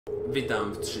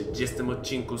Witam w 30.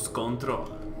 odcinku z Control.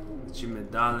 Lecimy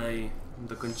dalej,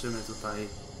 dokończymy tutaj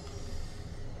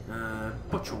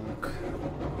pociąg.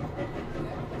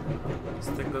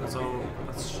 Z tego co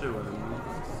patrzyłem,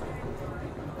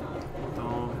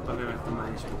 to chyba wiem jak to ma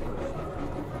iść po kolei.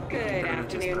 Good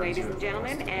afternoon, ladies and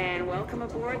gentlemen, and welcome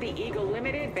aboard the Eagle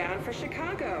Limited bound for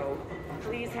Chicago.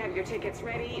 Please have your tickets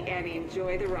ready and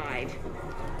enjoy the ride.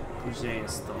 Później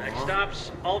jest to... Next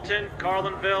stops, Alton,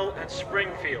 Carlinville, and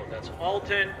Springfield. That's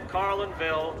Alton,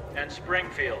 Carlinville, and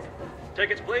Springfield.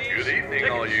 Tickets, please. Good evening,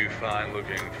 Tickets. all you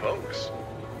fine-looking folks.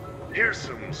 Here's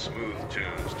some smooth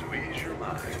tunes to ease your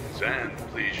minds and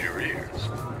please your ears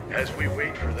as we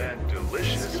wait for that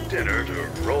delicious dinner to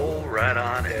roll right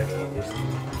on in.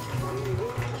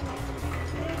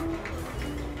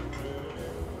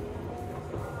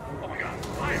 Oh my God!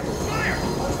 Fire! Fire!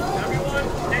 Everyone,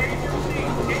 stay in your seat.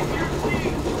 Stay in your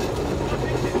seat.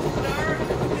 Washington, start.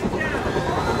 Sit down.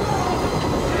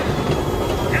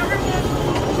 Everyone,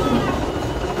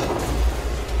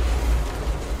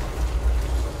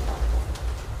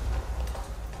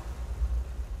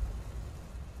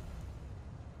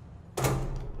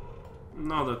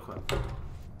 No dokładnie.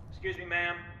 Excuse me,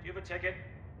 ma'am. Do you have a ticket?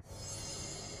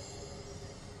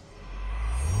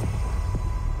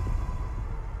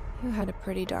 You had a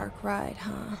pretty dark ride,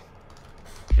 huh?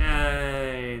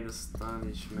 Jej,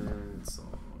 dostaliśmy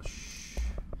coś.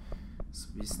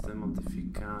 Osobiste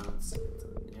modyfikacje,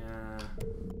 to nie.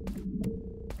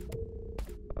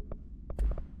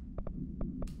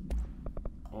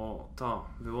 O, to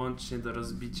wyłącznie do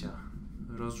rozbicia.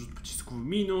 Rozrzut pocisków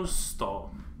minus 100.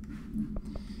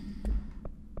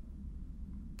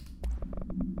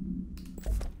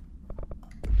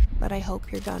 But I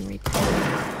hope you're done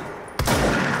repairing.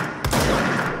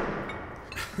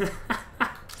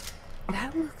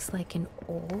 That looks like an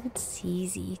old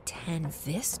CZ-10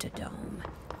 Vistadome.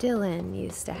 Dylan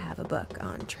used to have a book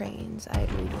on trains.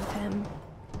 I'd read with him.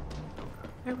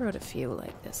 I wrote a few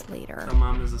like this later. To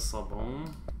mamy ze sobą.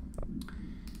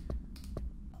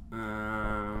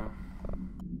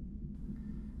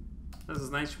 Teraz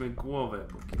znajdźmy głowę,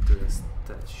 póki tu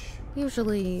jesteś.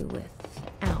 Usually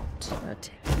without a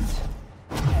ticket.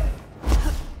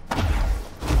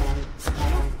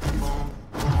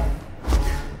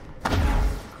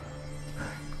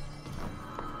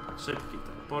 Szybki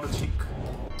ten porcik.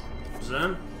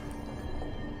 Dobrze.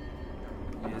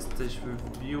 Jesteśmy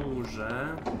w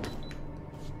biurze.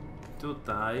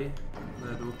 Tutaj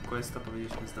według questa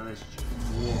powinniśmy znaleźć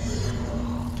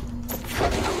głowę.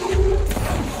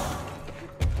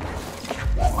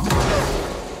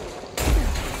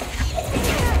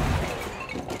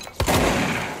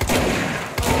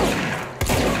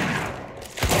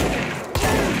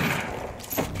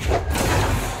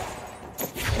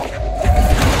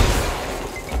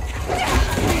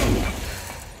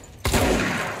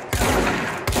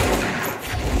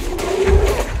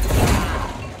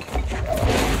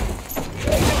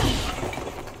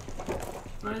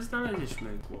 No i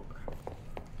znaleźliśmy głowę.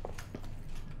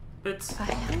 Pyc. A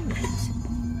helmet.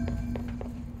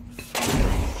 A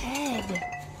head.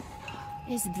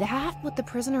 Is that what the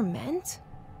prisoner meant?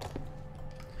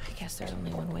 I guess there's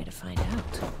only one way to find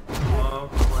out. O,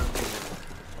 dokładnie.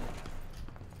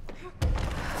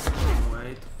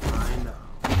 Way to find out.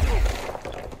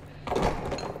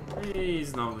 I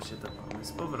znowu się tepamy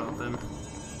z powrotem.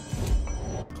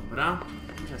 Dobra,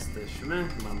 jesteśmy.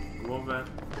 Mam głowę.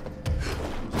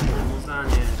 Musimy mu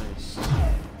zanieść.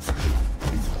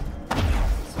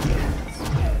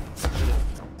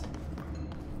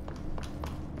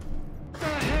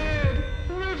 Ahead!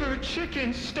 River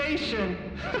Chicken Station!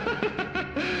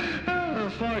 Oh,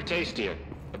 far tastier.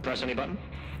 Press any button?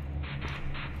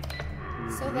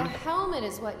 So the helmet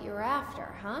is what you're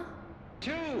after, huh?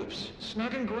 Tubes!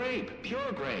 Snug and grape.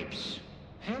 Pure grapes.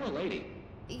 Hail a lady.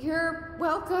 You're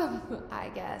welcome, I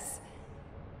guess.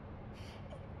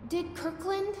 Did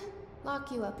Kirkland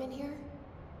lock you up in here?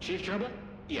 Chief trouble?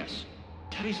 Yes.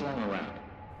 Teddy's long around.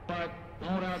 But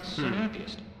holdout's the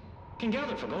happiest. Can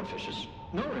gather for goldfishes.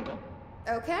 No wrinkle.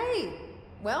 Okay.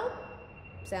 Well,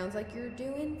 sounds like you're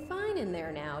doing fine in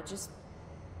there now. Just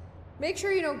make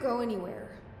sure you don't go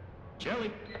anywhere.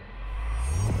 Jelly.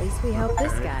 At least we helped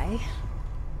this guy.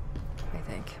 I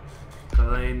think.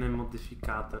 Kolejny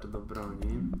modyfikator do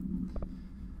broni.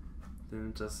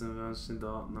 Tymczasem wyłącznie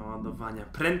do naładowania.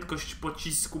 Prędkość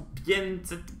pocisku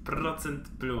 500%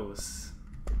 plus.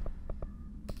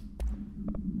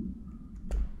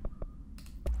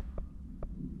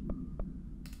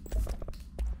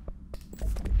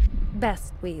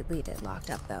 Best we leave it locked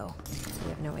up, though. We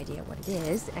have no idea what it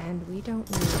is, and we don't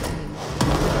need any...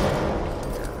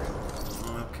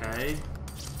 Okej.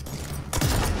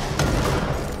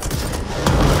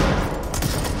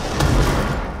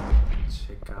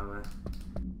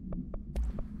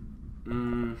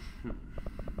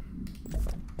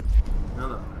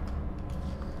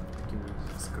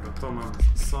 to mam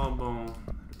ze sobą.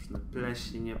 Różne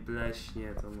pleśnie, nie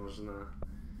pleśnie, to można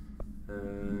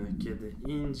kiedy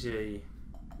indziej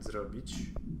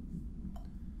zrobić.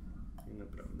 I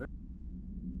naprawdę.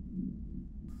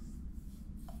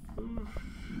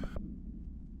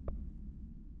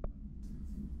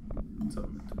 Co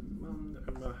my tu mam?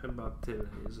 Chyba tyle,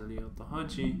 jeżeli o to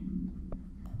chodzi.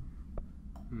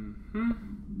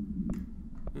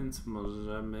 Więc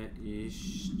możemy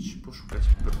iść poszukać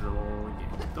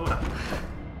projektora.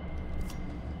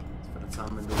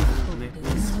 Zwracamy do głównych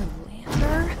miejsc.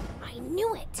 I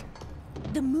knew it!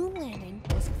 The moon landing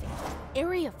was fake.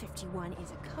 Area 51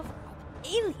 is a cover-up.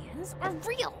 Aliens are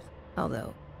real!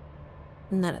 Although,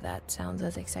 none of that sounds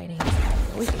as exciting as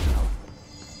a week ago.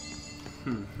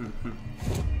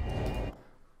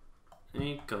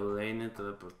 I kolejny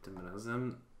teleport, tym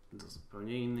razem do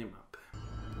zupełnie innej mapy.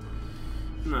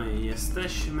 No i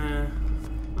jesteśmy.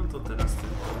 No to teraz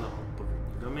tylko do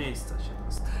odpowiedniego miejsca się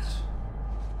dostać.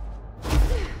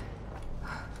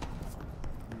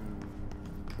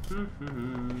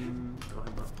 To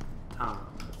chyba tam.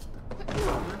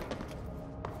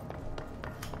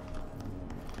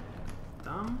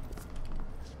 Tam?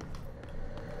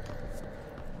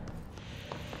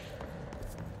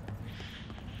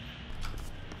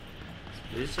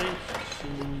 Wyżej czy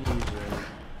niżej?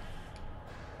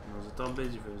 Może to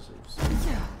być wyżej w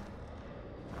sumie.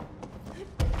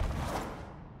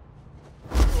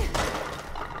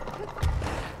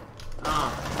 A!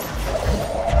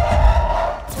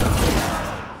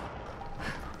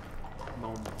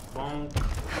 Bąk, bąk.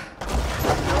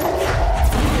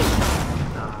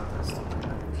 Tak, to jest tutaj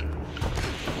najwyżej.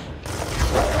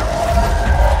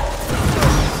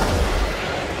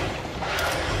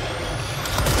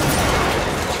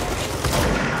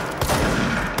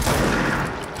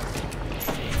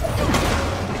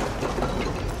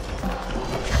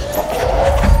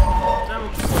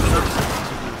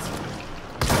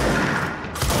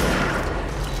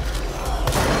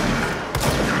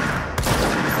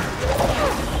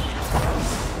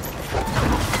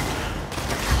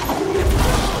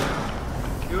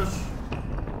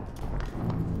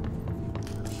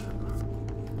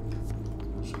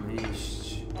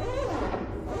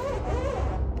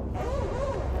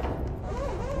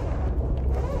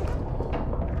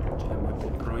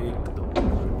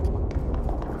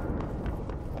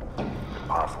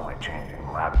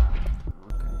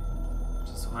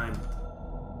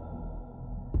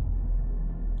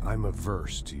 I'm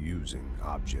averse to using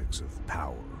objects of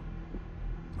power.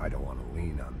 I don't want to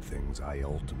lean on things I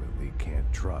ultimately can't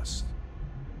trust.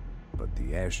 But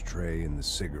the ashtray and the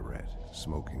cigarette,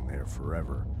 smoking there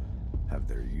forever, have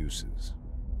their uses.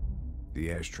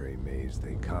 The ashtray maze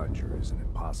they conjure is an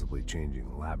impossibly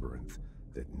changing labyrinth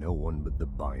that no one but the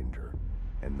binder,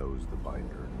 and those the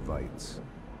binder invites,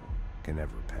 can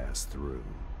ever pass through.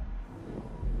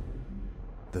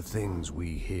 The things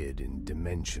we hid in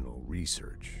dimensional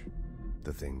research,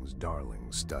 the things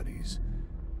Darling studies,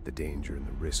 the danger and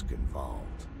the risk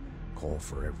involved, call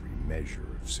for every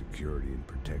measure of security and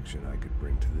protection I could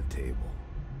bring to the table.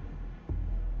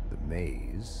 The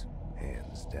maze,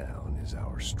 hands down, is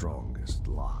our strongest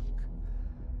lock.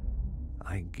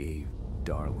 I gave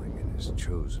Darling and his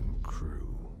chosen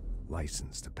crew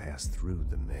license to pass through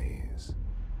the maze.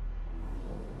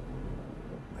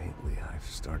 Lately, I've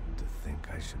started to think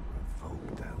I should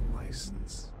revoke that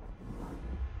license.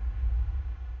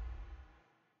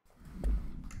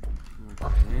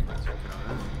 Okej,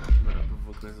 ciekawe. Dobra, bo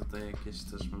w ogóle tutaj jakieś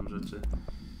też mam rzeczy.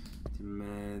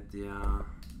 Media,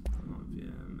 no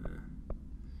wiemy.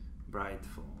 Bright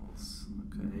Falls,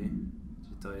 okej.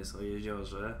 Czyli to jest o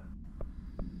jeziorze.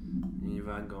 I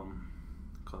wagon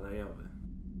kolejowy.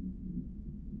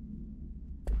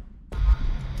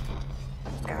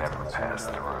 Can never pass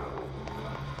through.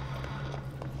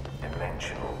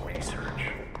 Dimensional research.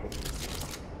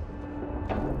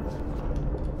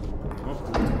 O,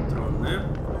 punkt kontrolny.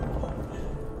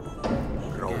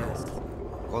 Robot.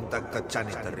 Contact the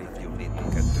janitor if you need to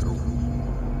get through.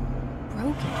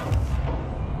 Broken?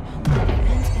 How many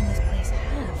vents can this place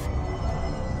have?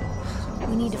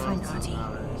 We need to find Auntie.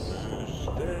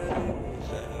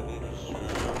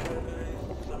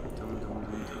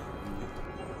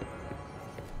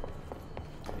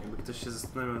 Jakby ktoś się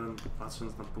zastanawiał,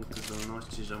 patrząc na punkty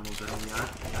zdolności, że może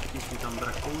jakiś mi tam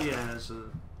brakuje, że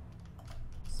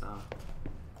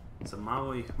za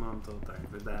mało ich mam, to tak,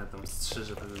 wydaję tam z 3,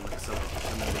 żeby wymaksować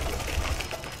energię.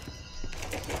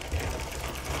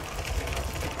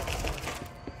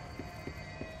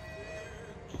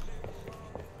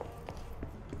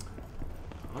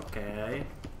 Okej.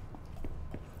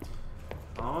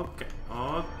 Okej.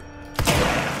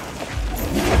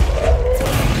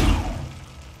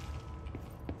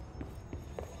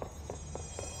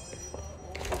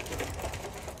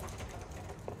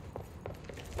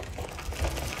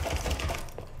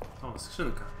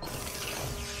 skrzynka.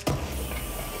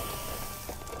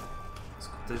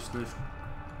 Skuteczność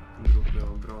grupy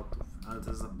obrotów, ale to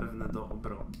jest zapewne do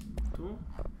obrotu. Tu?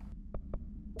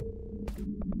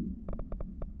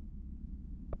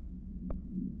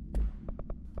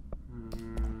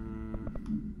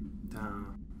 Tak.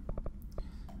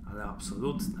 Ale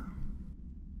absolutna.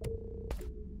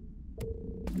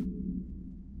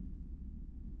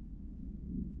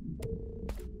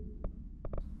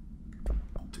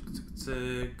 Cyk, cyk,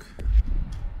 cyk.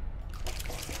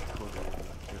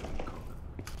 Kierunkowe.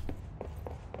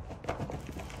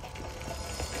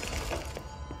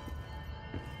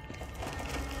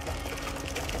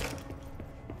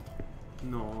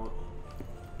 No.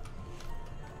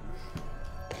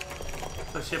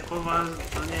 To się poważnie,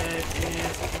 to nie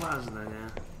jest poważne, nie?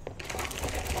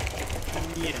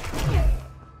 Nie.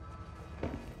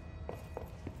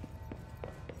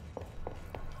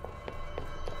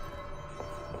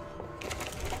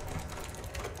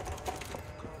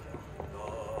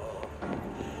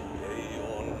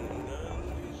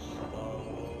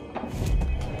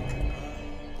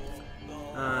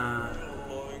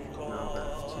 Dobra,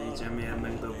 czyli idziemy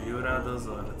jednak do biura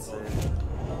dozorcy.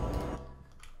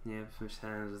 Nie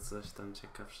myślałem, że coś tam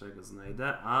ciekawszego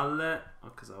znajdę, ale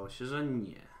okazało się, że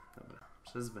nie. Dobra,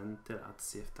 przez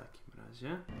wentylację w takim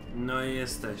razie. No i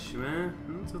jesteśmy.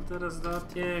 No to teraz do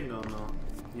Atiego, no.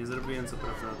 Nie zrobiłem co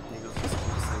prawda od niego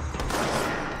wszystkich sajtów.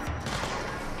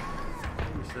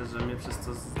 Myślę, że mnie przez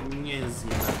to nie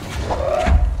znienawidzi.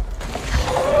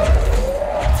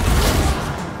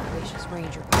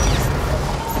 Ranger box.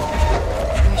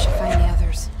 I should find the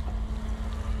others.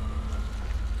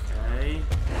 Okej.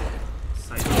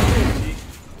 Sajtowicik.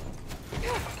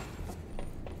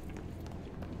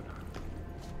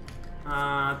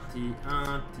 Ati,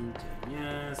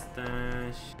 gdzie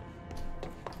jesteś?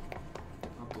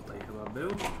 O, tutaj chyba był.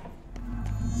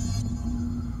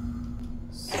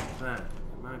 Super,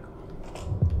 nie ma go.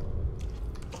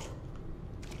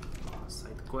 O,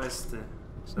 side questy.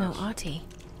 No Ati.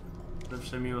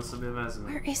 Zawsze miło sobie wezmę.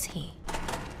 Where is he?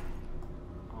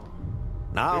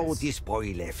 Now this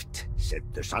boy left, said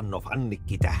the son of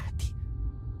Annikki Tähti.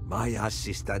 My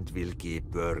assistant will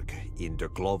keep work in the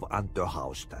glove and the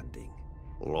house standing.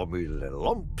 Lomille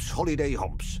lomps, holiday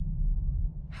humps.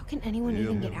 How can anyone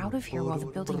even get out of here while the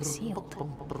building's sealed?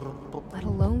 Let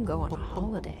alone go on a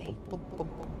holiday.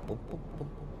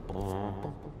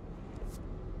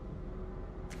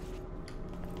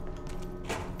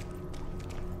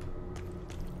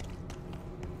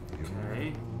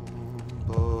 Okej.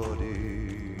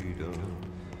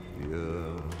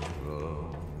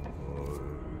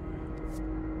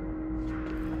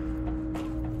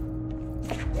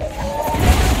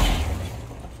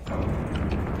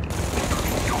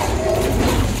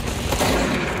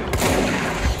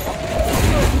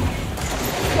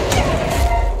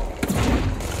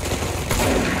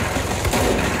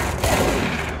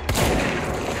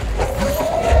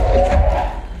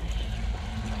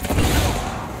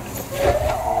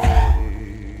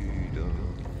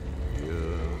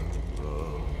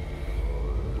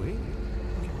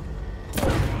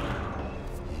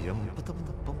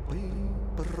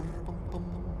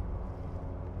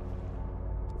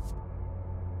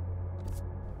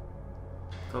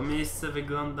 To miejsce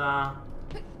wygląda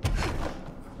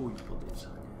w chuj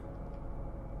podejrzanie.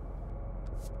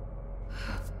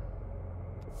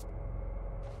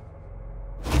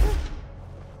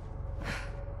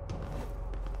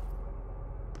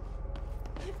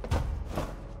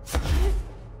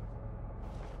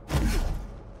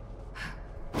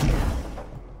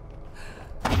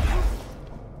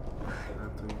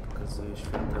 Tu mi pokazuje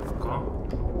światełko.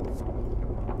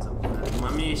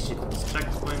 Ma mieści, to jest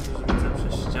checkpoint, że widzę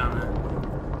przez ścianę.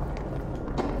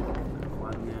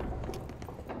 Dokładnie.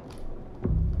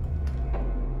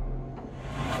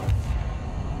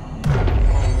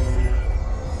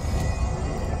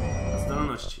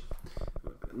 Zdolności.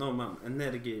 No mam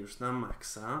energię już na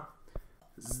maksa.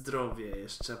 Zdrowie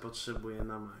jeszcze potrzebuję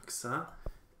na maksa.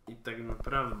 I tak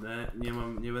naprawdę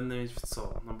nie będę mieć w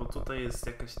co. No bo tutaj jest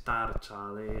jakaś tarcza,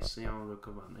 ale jeszcze nie mam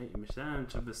odblokowanej. I myślałem,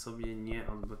 czy by sobie nie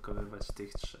odblokowywać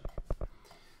tych trzech.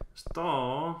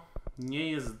 To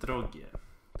nie jest drogie.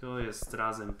 Tu jest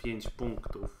razem 5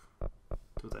 punktów.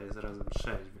 Tutaj jest razem 6,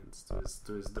 więc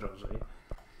tu jest drożej.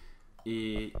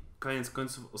 I koniec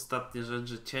końców ostatnia rzecz,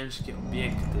 że ciężkie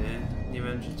obiekty. Nie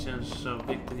wiem, czy cięższe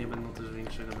obiekty nie będą też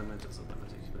większego damage'a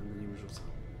zadawać, jak się będę nim rzucał.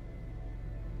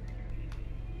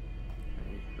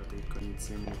 Tylko nic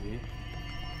nie mówi.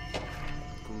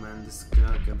 Komendy,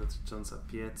 skrarka dotycząca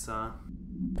pieca.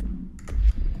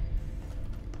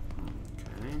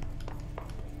 Okej.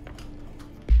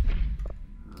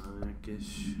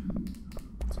 jakieś...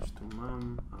 Coś tu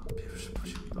mam. A, pierwszy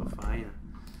poziom, to fajne.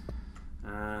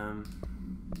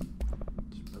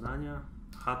 Jakieś badania?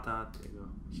 Chata tego.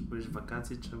 Potrzebujesz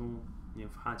wakacji, czemu nie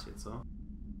w chacie, co? Okay.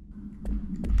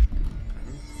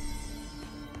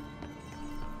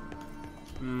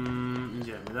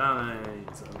 Idziemy dalej,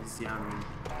 za misjami.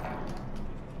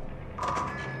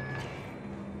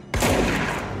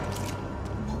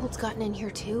 Mold's gotten in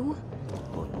here too?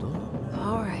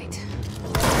 All right.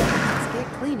 Let's get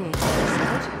cleaning.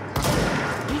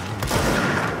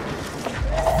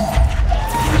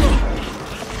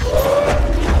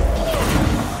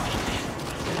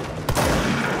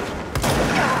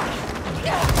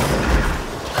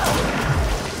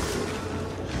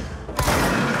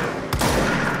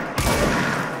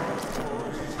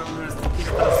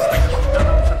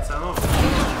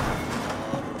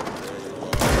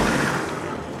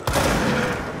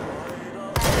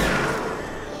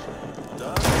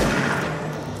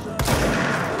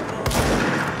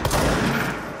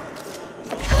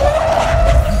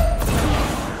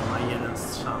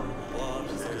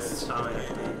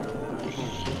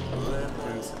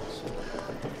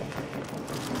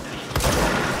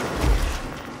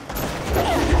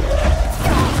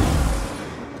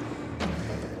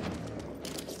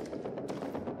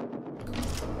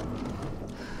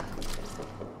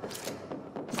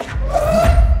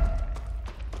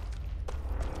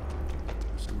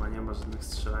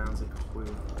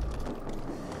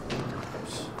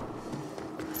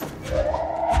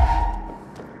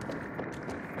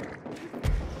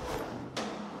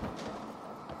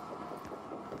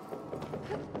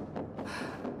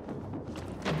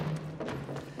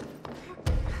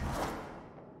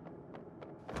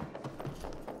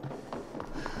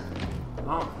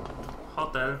 O,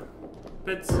 hotel.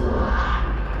 Pyc.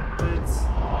 Pyc.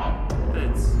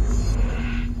 Pyc.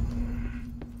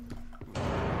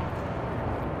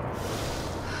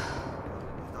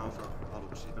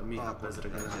 To Micha bez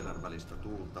regeneracji.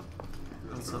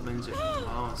 No co będzie?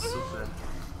 O, super.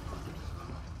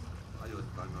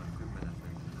 Ajoittain noin 10 metriä.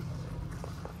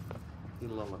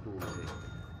 Illalla tuuli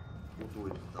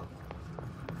utuittaa.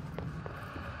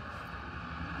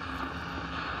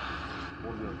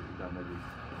 Muljoit pitää meri.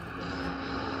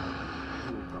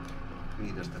 Tuulta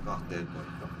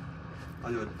 5–12.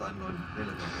 Ajoittain noin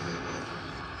 40 metriä.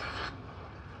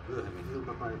 Myöhemmin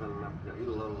iltapäivällä ja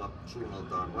illalla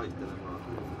suunnaltaan vaihtelevaa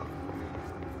tuulta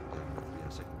 50 metriä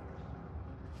sekunnissa.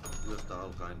 Yöstä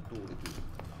alkaen tuuli tyyntyy.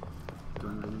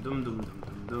 Dum dum dum dum dum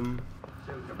dum dum.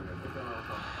 Selkämeren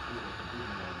eteläosa 10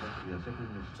 metriä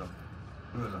sekunnissa.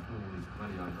 Yöllä tuuli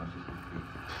väliaikaisesti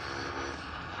tyyntyy.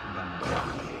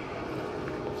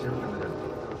 Selkämeren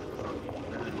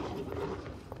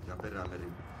ja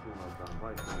perämeri suunnaltaan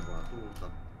vaihtelevaa tuulta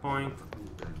 6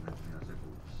 metriä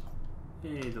sekunnissa.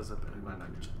 I do zabrania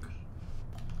kluczyk.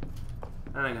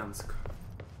 Elegancko.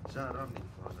 Sää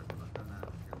rannikkoasemalla tänään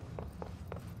kello.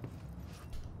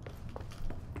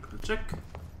 Kluczyk?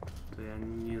 To ja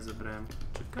nie zabrałem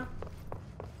kluczyka?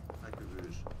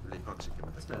 Näkyvyys yli 20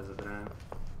 Co ja zabrałem?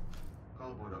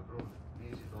 Kalvoida front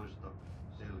 15,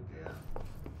 selkeää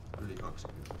yli 20.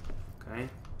 Okej.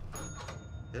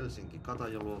 Helsinki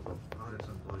Katajaluoto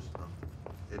 18,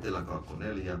 Eteläkaakko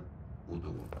 4,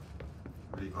 Utuvo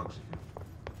yli 20.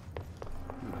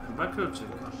 Chyba kluczyk.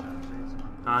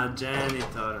 A,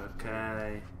 janitor,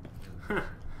 okej.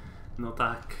 No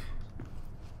tak.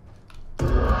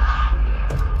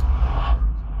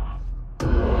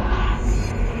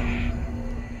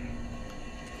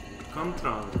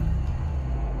 Kontrol.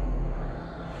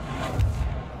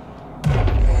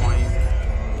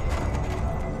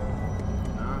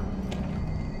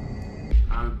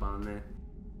 Albany.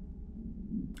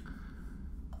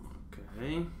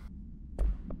 Okej.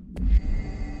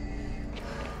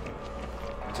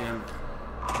 Idziemy.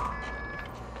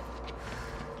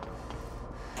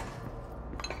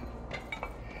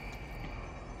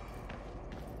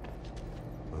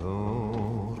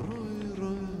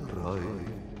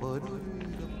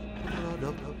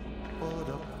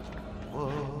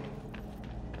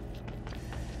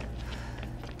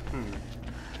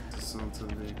 To są to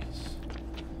jakieś...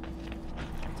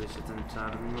 Tutaj się ten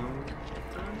czarno...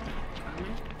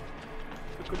 kamień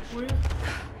wykopuje?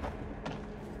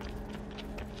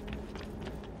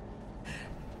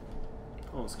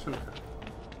 O, skrzynka.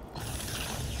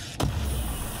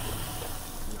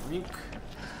 Silnik.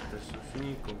 Też w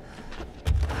silniku.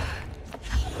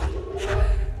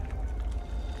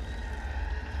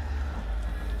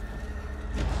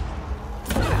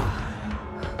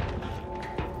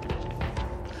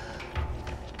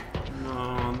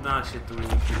 No, da się tu nie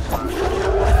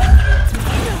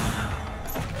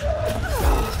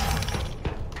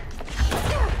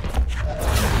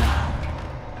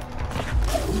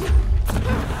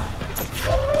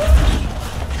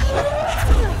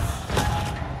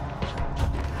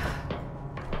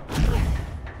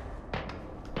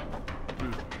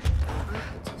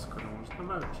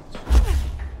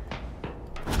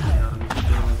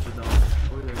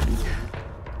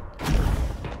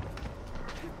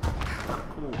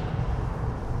Dobrze,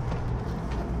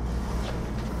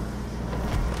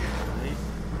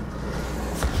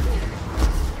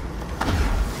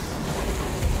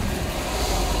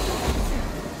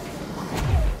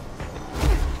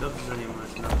 nie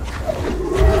możesz nawet.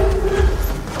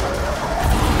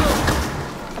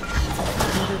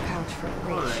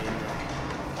 Kolejny.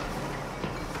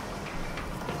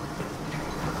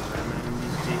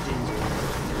 Gdzieś indziej.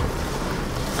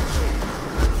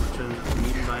 Zobaczyłem, że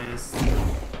Nimba jest tam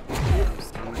w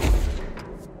stronę.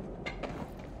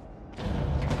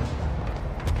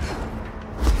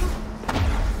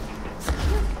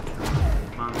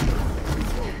 Pan.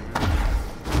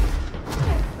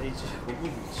 Dajcie się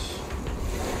pogubić.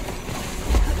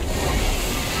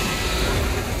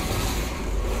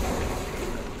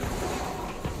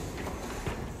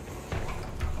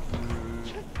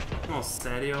 No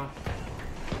serio?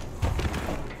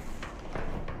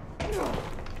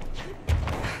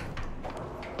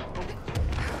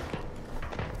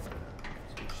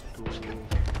 Gdzieś tu...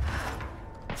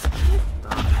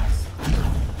 Tak.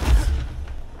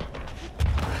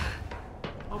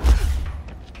 Op.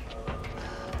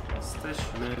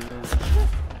 Jesteśmy...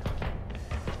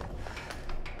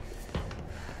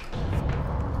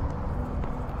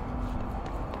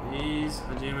 I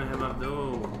schodzimy chyba w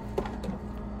dół.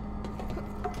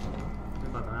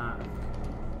 Chyba tak.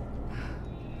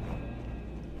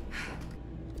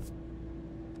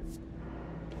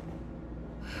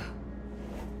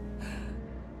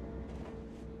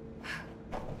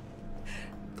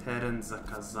 Teren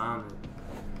zakazany.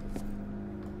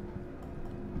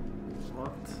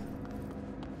 What?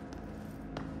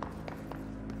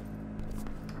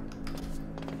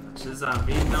 Czy za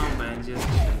windą będzie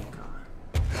skrzynka?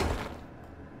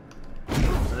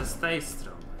 Może z tej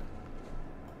strony?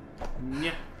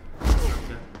 Nie.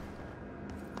 Okay.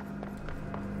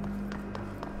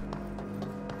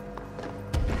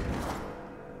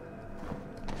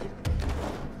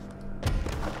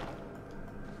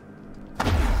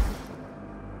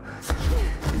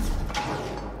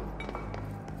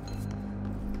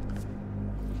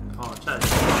 O,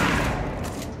 cześć.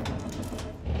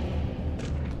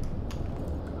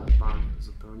 Pan,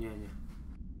 uzupełnienie.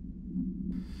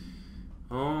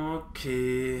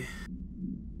 Okej.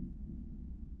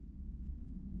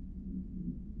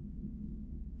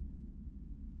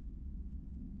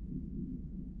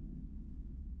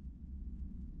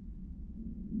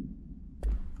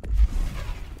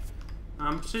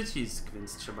 Mam przycisk,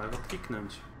 więc trzeba go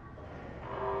kliknąć.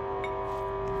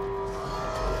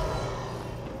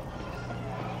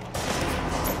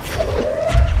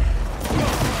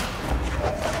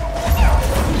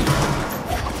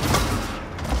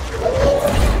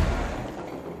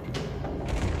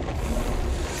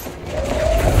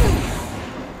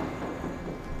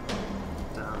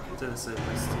 Tak, tyle sobie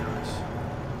zdjąłeś.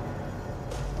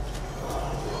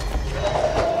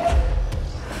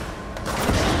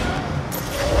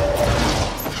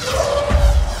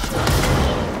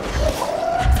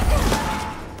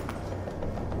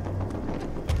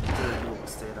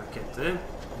 Rakiety.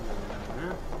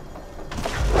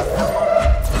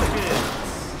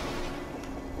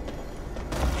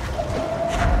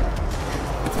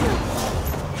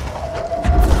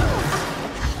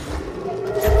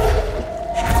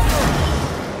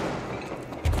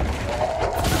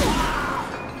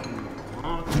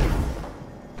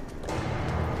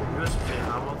 Już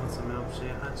przyjechało to, co miało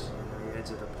przyjechać.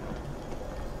 Jedzie dopiero.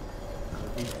 Ale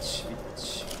widać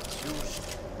już.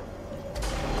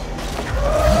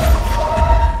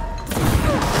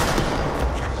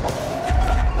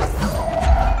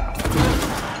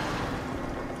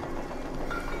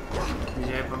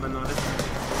 Gdzie będą ryby?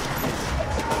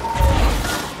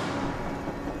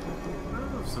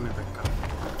 No w sumie taka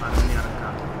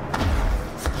farmiarka.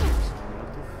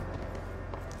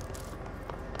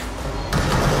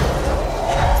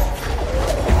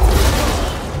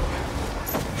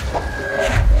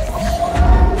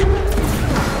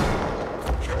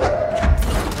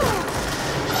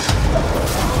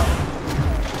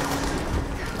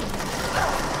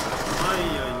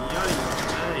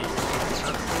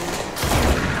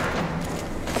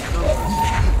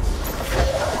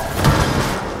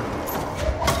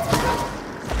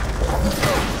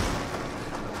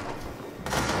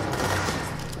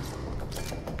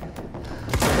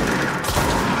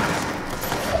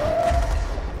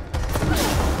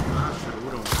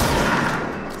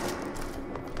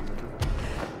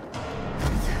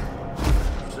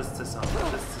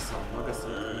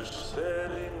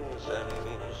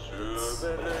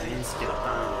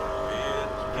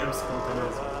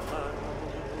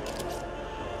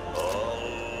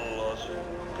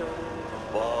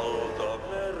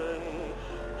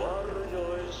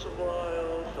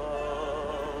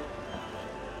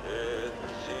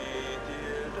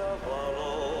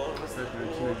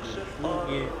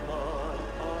 Długie.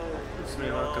 W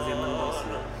sumie walka z jednym bossem.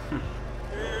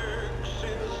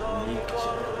 Nigdzie.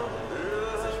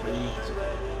 Jesteśmy nigdzie.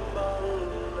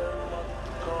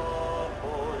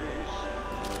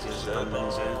 Mam nadzieję, że tam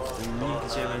będzie, w tym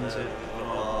nigdzie będzie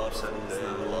obszar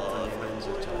nieznany, to nie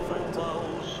będzie checkpointu.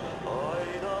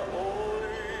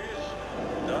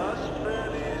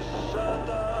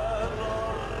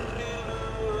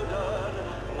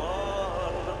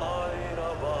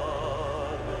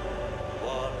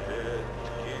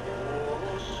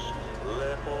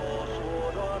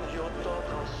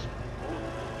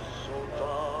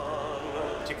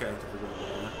 Ciekawe to wygląda,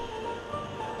 nie?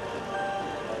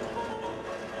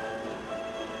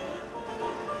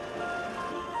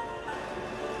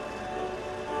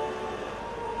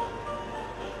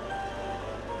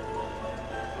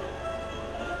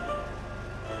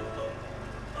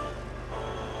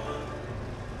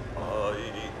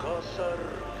 Aika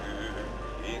särkyy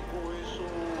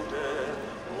ikuisuuteen,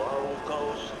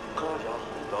 laukaus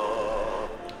kajahtaa.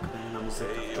 Na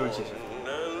muzykę, wczujcie się.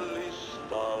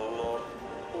 Onnellista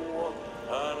loppua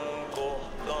hän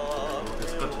kohtaa.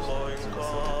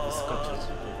 Wyskoczyć,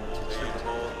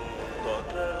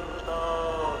 monta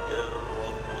kertaa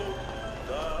kerrottu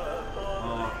täällä.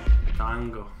 O,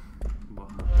 Tango.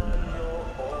 Bohatera.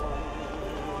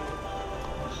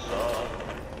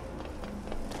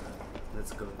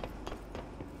 Let's go.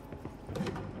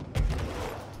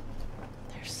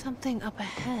 There's something up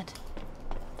ahead.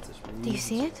 Jesteśmy Do you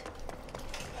see it?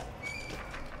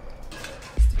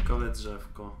 Stikowe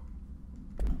drzewko.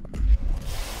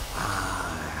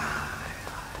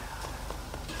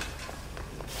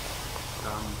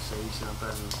 Tam muszę iść na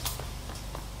pewno.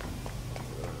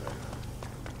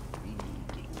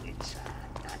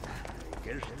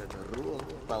 Kesten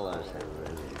ruotsalaisen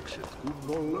veljekset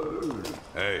kunnolla.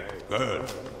 Hey, girl.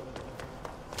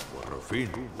 What a fin.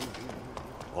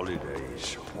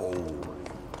 Holidays home.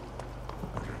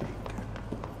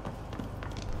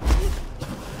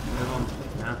 Nie wątpię,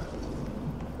 nie?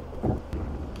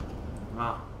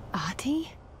 A, Ahti?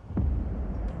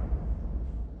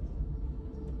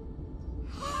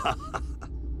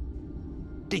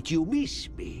 Did you miss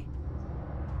me?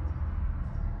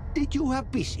 Did you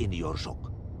have piss in your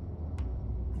sock?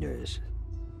 Yes.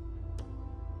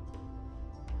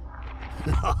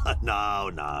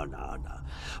 No.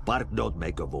 Bark don't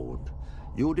make a wound.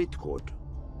 You did good.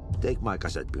 Take my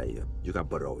cassette player. You can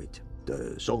borrow it.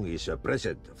 The song is a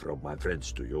present from my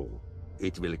friends to you.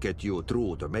 It will get you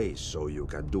through the maze so you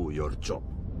can do your job.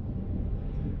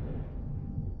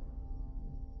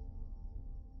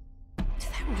 Did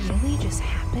that really just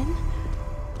happen?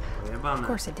 pojebane. Of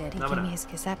course it did. He Dobra. gave me his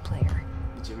cassette player.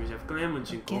 Widzimy się w kolejnym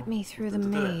odcinku. Get me through the To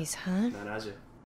tyle. maze, huh? Na razie.